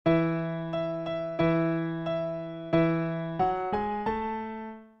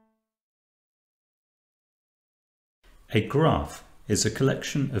A graph is a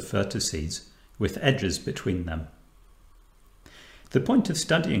collection of vertices with edges between them. The point of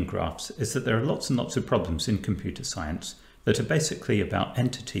studying graphs is that there are lots and lots of problems in computer science that are basically about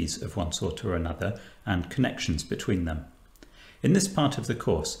entities of one sort or another and connections between them. In this part of the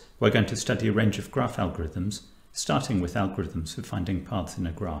course, we're going to study a range of graph algorithms, starting with algorithms for finding paths in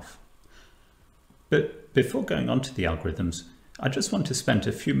a graph. But before going on to the algorithms, I just want to spend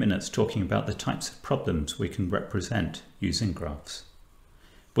a few minutes talking about the types of problems we can represent using graphs.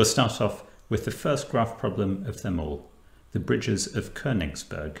 We'll start off with the first graph problem of them all, the bridges of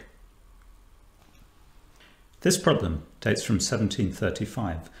Königsberg. This problem dates from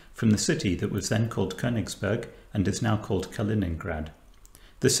 1735, from the city that was then called Königsberg and is now called Kaliningrad.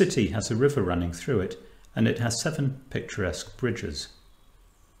 The city has a river running through it, and it has 7 picturesque bridges.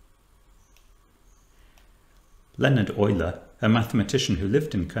 Leonhard Euler, a mathematician who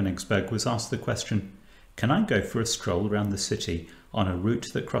lived in Königsberg, was asked the question, "Can I go for a stroll around the city on a route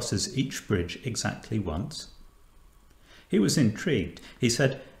that crosses each bridge exactly once?" He was intrigued. He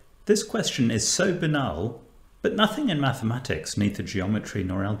said, "This question is so banal, but nothing in mathematics, neither geometry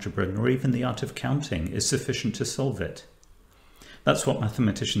nor algebra nor even the art of counting, is sufficient to solve it." That's what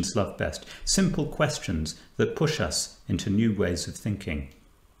mathematicians love best, simple questions that push us into new ways of thinking.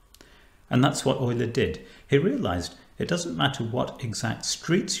 And that's what Euler did. He realized it doesn't matter what exact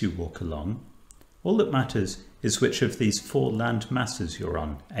streets you walk along. All that matters is which of these 4 land masses you're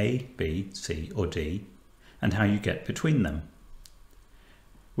on, A, B, C or D, and how you get between them.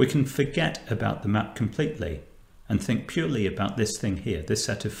 We can forget about the map completely and think purely about this thing here, this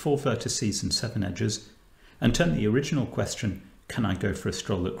set of 4 vertices and 7 edges, and turn the original question, "Can I go for a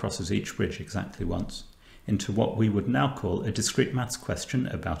stroll that crosses each bridge exactly once?" into what we would now call a discrete maths question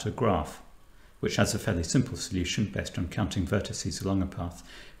about a graph, which has a fairly simple solution based on counting vertices along a path,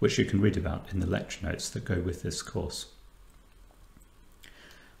 which you can read about in the lecture notes that go with this course.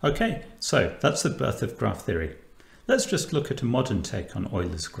 Okay, so that's the birth of graph theory. Let's just look at a modern take on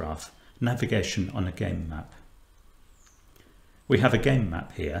Euler's graph, navigation on a game map. We have a game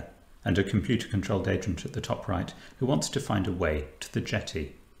map here, and a computer-controlled agent at the top right who wants to find a way to the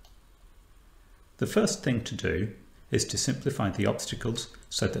jetty. The first thing to do is to simplify the obstacles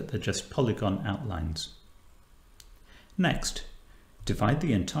so that they're just polygon outlines. Next, divide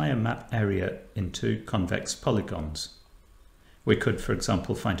the entire map area into convex polygons. We could, for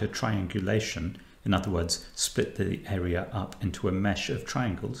example, find a triangulation, in other words, split the area up into a mesh of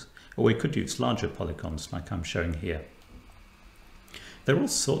triangles, or we could use larger polygons like I'm showing here. There are all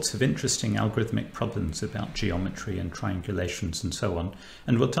sorts of interesting algorithmic problems about geometry and triangulations and so on,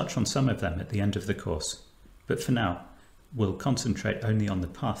 and we'll touch on some of them at the end of the course. But for now, we'll concentrate only on the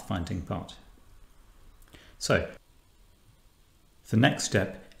path-finding part. So, the next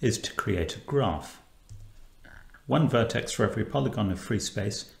step is to create a graph. 1 vertex for every polygon of free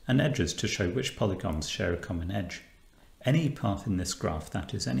space, and edges to show which polygons share a common edge. Any path in this graph,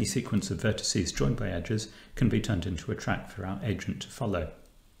 that is, any sequence of vertices joined by edges, can be turned into a track for our agent to follow.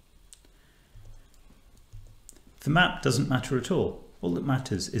 The map doesn't matter at all. All that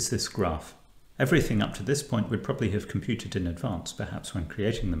matters is this graph. Everything up to this point we'd probably have computed in advance, perhaps when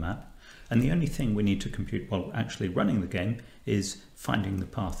creating the map, and the only thing we need to compute while actually running the game is finding the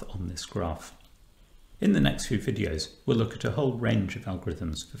path on this graph. In the next few videos, we'll look at a whole range of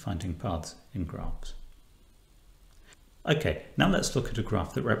algorithms for finding paths in graphs. Okay, now let's look at a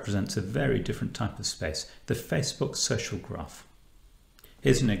graph that represents a very different type of space, the Facebook social graph.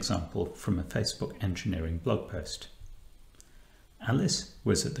 Here's an example from a Facebook engineering blog post. Alice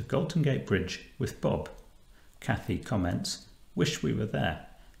was at the Golden Gate Bridge with Bob. Kathy comments, "Wish we were there.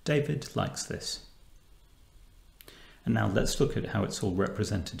 David likes this." And now let's look at how it's all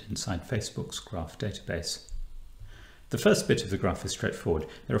represented inside Facebook's graph database. The first bit of the graph is straightforward.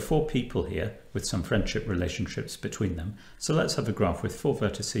 There are 4 people here with some friendship relationships between them, so let's have a graph with 4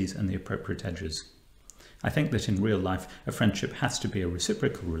 vertices and the appropriate edges. I think that in real life a friendship has to be a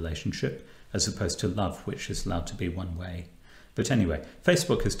reciprocal relationship as opposed to love, which is allowed to be one way. But anyway,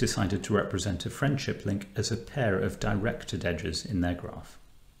 Facebook has decided to represent a friendship link as a pair of directed edges in their graph.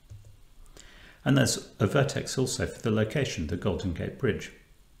 And there's a vertex also for the location, the Golden Gate Bridge.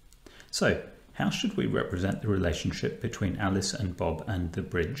 So, how should we represent the relationship between Alice and Bob and the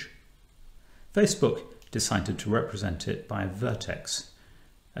bridge? Facebook decided to represent it by a vertex,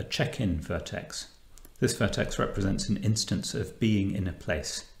 a check-in vertex. This vertex represents an instance of being in a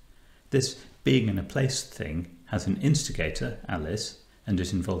place. This being in a place thing has an instigator, Alice, and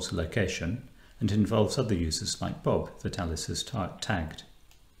it involves a location, and involves other users like Bob that Alice has tagged.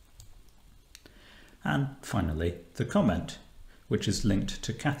 And finally, the comment, which is linked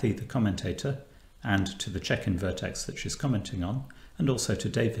to Kathy the commentator, and to the check-in vertex that she's commenting on, and also to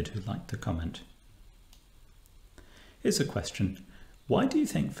David, who liked the comment. Here's a question. Why do you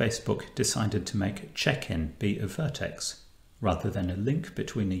think Facebook decided to make check-in be a vertex, rather than a link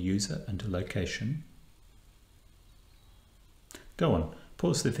between a user and a location? Go on,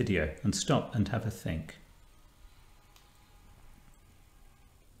 pause the video and stop and have a think.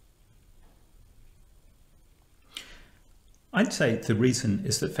 I'd say the reason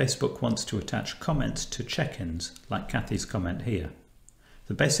is that Facebook wants to attach comments to check-ins, like Kathy's comment here.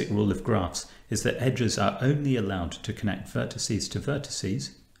 The basic rule of graphs is that edges are only allowed to connect vertices to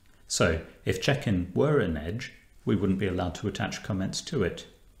vertices, so if check-in were an edge, we wouldn't be allowed to attach comments to it.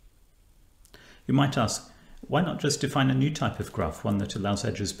 You might ask, why not just define a new type of graph, one that allows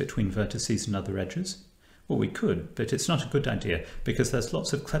edges between vertices and other edges? Well, we could, but it's not a good idea because there's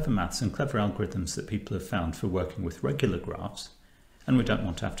lots of clever maths and clever algorithms that people have found for working with regular graphs, and we don't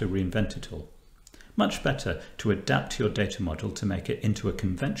want to have to reinvent it all. Much better to adapt your data model to make it into a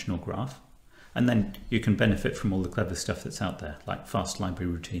conventional graph, and then you can benefit from all the clever stuff that's out there, like fast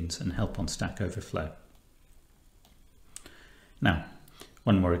library routines and help on Stack Overflow. Now,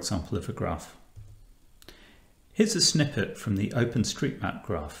 one more example of a graph. Here's a snippet from the OpenStreetMap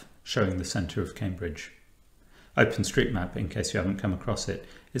graph showing the centre of Cambridge. OpenStreetMap, in case you haven't come across it,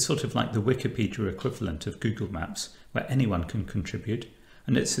 is sort of like the Wikipedia equivalent of Google Maps, where anyone can contribute,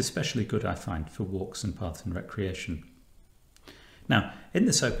 and it's especially good, I find, for walks and paths and recreation. Now, in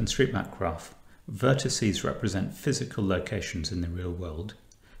this OpenStreetMap graph, vertices represent physical locations in the real world,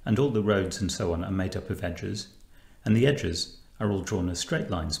 and all the roads and so on are made up of edges, and the edges are all drawn as straight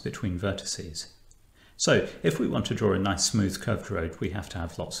lines between vertices. So, if we want to draw a nice smooth curved road, we have to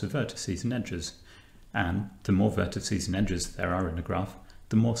have lots of vertices and edges. And the more vertices and edges there are in a graph,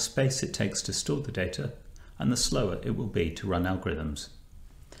 the more space it takes to store the data, and the slower it will be to run algorithms.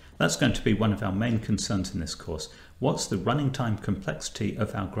 That's going to be one of our main concerns in this course. What's the running time complexity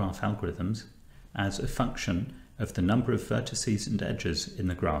of our graph algorithms as a function of the number of vertices and edges in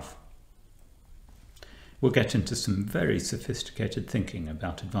the graph? We'll get into some very sophisticated thinking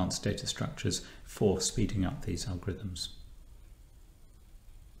about advanced data structures for speeding up these algorithms.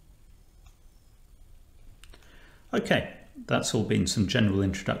 Okay, that's all been some general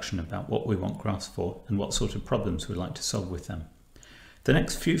introduction about what we want graphs for and what sort of problems we'd like to solve with them. The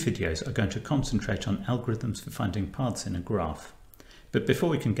next few videos are going to concentrate on algorithms for finding paths in a graph. But before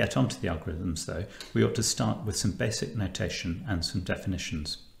we can get onto the algorithms though, we ought to start with some basic notation and some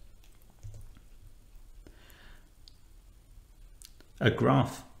definitions. A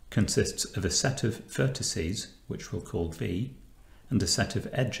graph consists of a set of vertices, which we'll call V, and a set of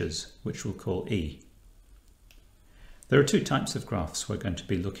edges, which we'll call E. There are two types of graphs we're going to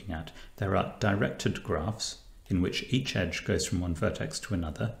be looking at. There are directed graphs, in which each edge goes from one vertex to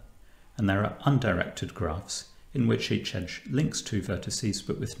another, and there are undirected graphs, in which each edge links two vertices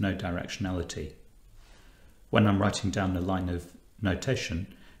but with no directionality. When I'm writing down a line of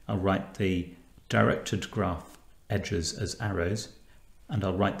notation, I'll write the directed graph edges as arrows, and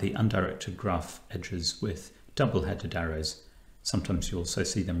I'll write the undirected graph edges with double-headed arrows. Sometimes you also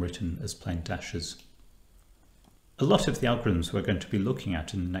see them written as plain dashes. A lot of the algorithms we're going to be looking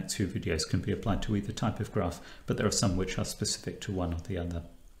at in the next few videos can be applied to either type of graph, but there are some which are specific to one or the other.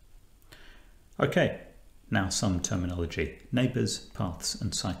 Okay, now some terminology: neighbours, paths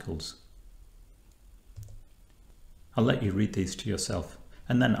and cycles. I'll let you read these to yourself,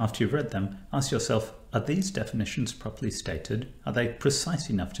 and then after you've read them, ask yourself, are these definitions properly stated? Are they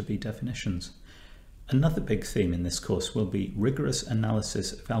precise enough to be definitions? Another big theme in this course will be rigorous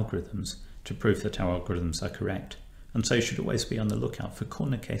analysis of algorithms to prove that our algorithms are correct. And so you should always be on the lookout for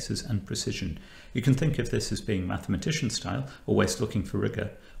corner cases and precision. You can think of this as being mathematician style, always looking for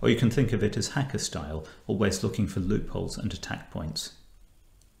rigor, or you can think of it as hacker style, always looking for loopholes and attack points.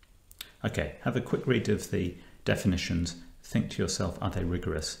 Okay, have a quick read of the definitions, think to yourself, are they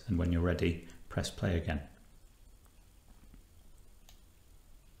rigorous? And when you're ready, press play again.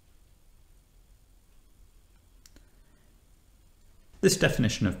 This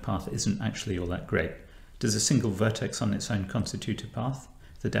definition of path isn't actually all that great. Does a single vertex on its own constitute a path?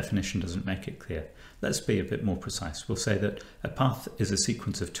 The definition doesn't make it clear. Let's be a bit more precise. We'll say that a path is a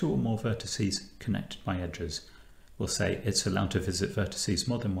sequence of two or more vertices connected by edges. We'll say it's allowed to visit vertices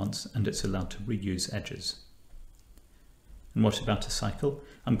more than once and it's allowed to reuse edges. And what about a cycle?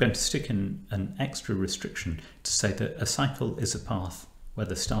 I'm going to stick in an extra restriction to say that a cycle is a path where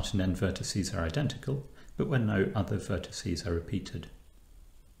the start and end vertices are identical, but where no other vertices are repeated.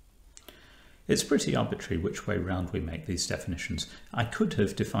 It's pretty arbitrary which way round we make these definitions. I could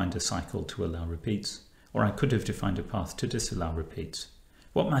have defined a cycle to allow repeats, or I could have defined a path to disallow repeats.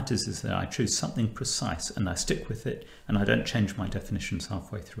 What matters is that I choose something precise and I stick with it, and I don't change my definitions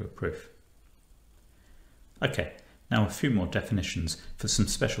halfway through a proof. Okay, now a few more definitions for some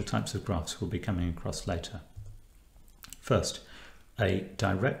special types of graphs we'll be coming across later. First, a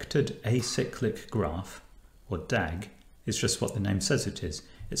directed acyclic graph, or DAG, is just what the name says it is.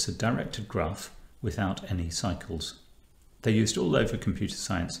 It's a directed graph without any cycles. They're used all over computer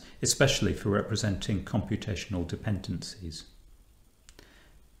science, especially for representing computational dependencies.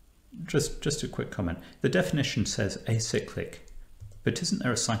 Just a quick comment. The definition says acyclic, but isn't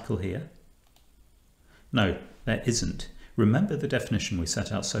there a cycle here? No, there isn't. Remember the definition we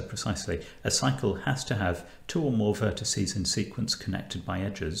set out so precisely. A cycle has to have two or more vertices in sequence connected by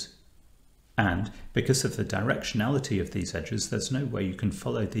edges. And because of the directionality of these edges, there's no way you can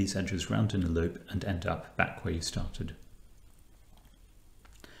follow these edges round in a loop and end up back where you started.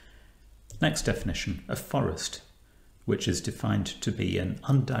 Next definition, a forest, which is defined to be an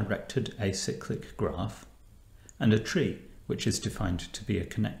undirected acyclic graph, and a tree, which is defined to be a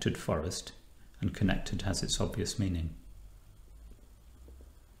connected forest, and connected has its obvious meaning.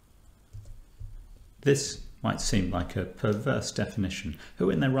 This might seem like a perverse definition. Who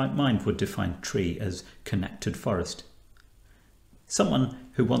in their right mind would define tree as connected forest? Someone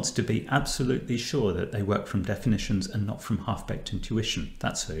who wants to be absolutely sure that they work from definitions and not from half-baked intuition,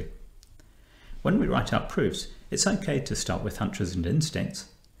 that's who. When we write out proofs, it's okay to start with hunches and instincts,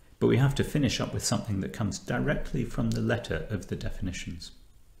 but we have to finish up with something that comes directly from the letter of the definitions.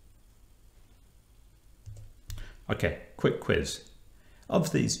 Okay, quick quiz.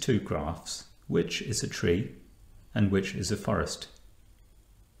 Of these two graphs, which is a tree and which is a forest?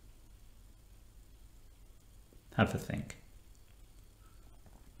 Have a think.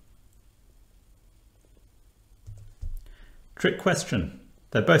 Trick question.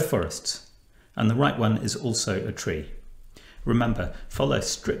 They're both forests, and the right one is also a tree. Remember, follow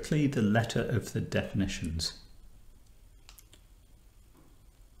strictly the letter of the definitions.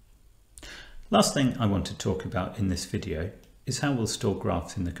 Last thing I want to talk about in this video is how we'll store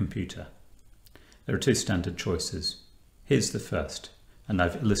graphs in the computer. There are two standard choices. Here's the first, and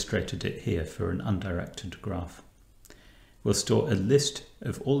I've illustrated it here for an undirected graph. We'll store a list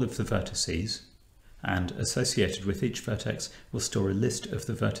of all of the vertices, and associated with each vertex, we'll store a list of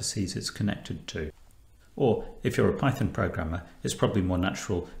the vertices it's connected to. Or, if you're a Python programmer, it's probably more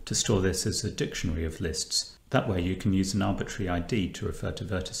natural to store this as a dictionary of lists. That way you can use an arbitrary ID to refer to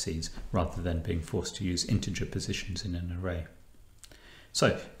vertices, rather than being forced to use integer positions in an array.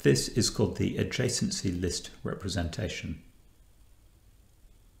 So, this is called the adjacency list representation.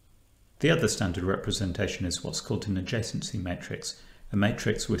 The other standard representation is what's called an adjacency matrix, a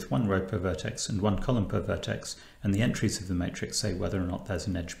matrix with one row per vertex and one column per vertex, and the entries of the matrix say whether or not there's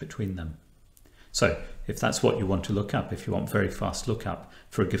an edge between them. So, if that's what you want to look up, if you want very fast lookup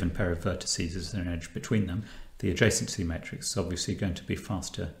for a given pair of vertices, is there an edge between them, the adjacency matrix is obviously going to be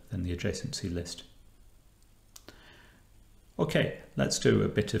faster than the adjacency list. Okay, let's do a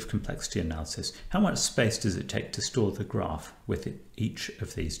bit of complexity analysis. How much space does it take to store the graph with each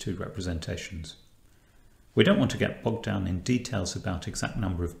of these two representations? We don't want to get bogged down in details about exact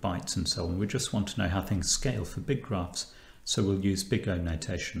number of bytes and so on. We just want to know how things scale for big graphs, so we'll use big O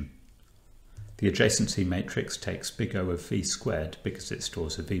notation. The adjacency matrix takes big O of v squared because it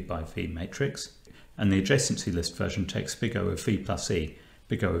stores a v by v matrix, and the adjacency list version takes big O of v plus e,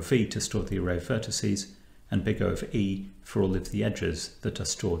 big O of v to store the array of vertices, and big O of e for all of the edges that are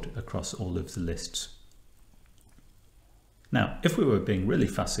stored across all of the lists. Now, if we were being really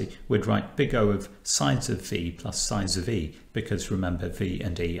fussy, we'd write big O of size of v plus size of e, because remember v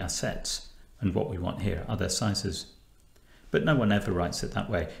and e are sets, and what we want here are their sizes. But no one ever writes it that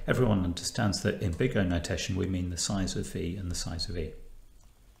way. Everyone understands that in big O notation we mean the size of v and the size of e.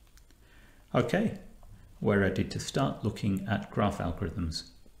 Okay, we're ready to start looking at graph algorithms.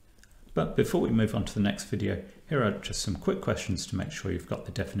 But before we move on to the next video, here are just some quick questions to make sure you've got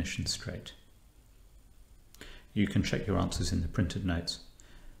the definitions straight. You can check your answers in the printed notes,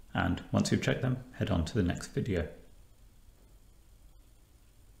 and once you've checked them, head on to the next video.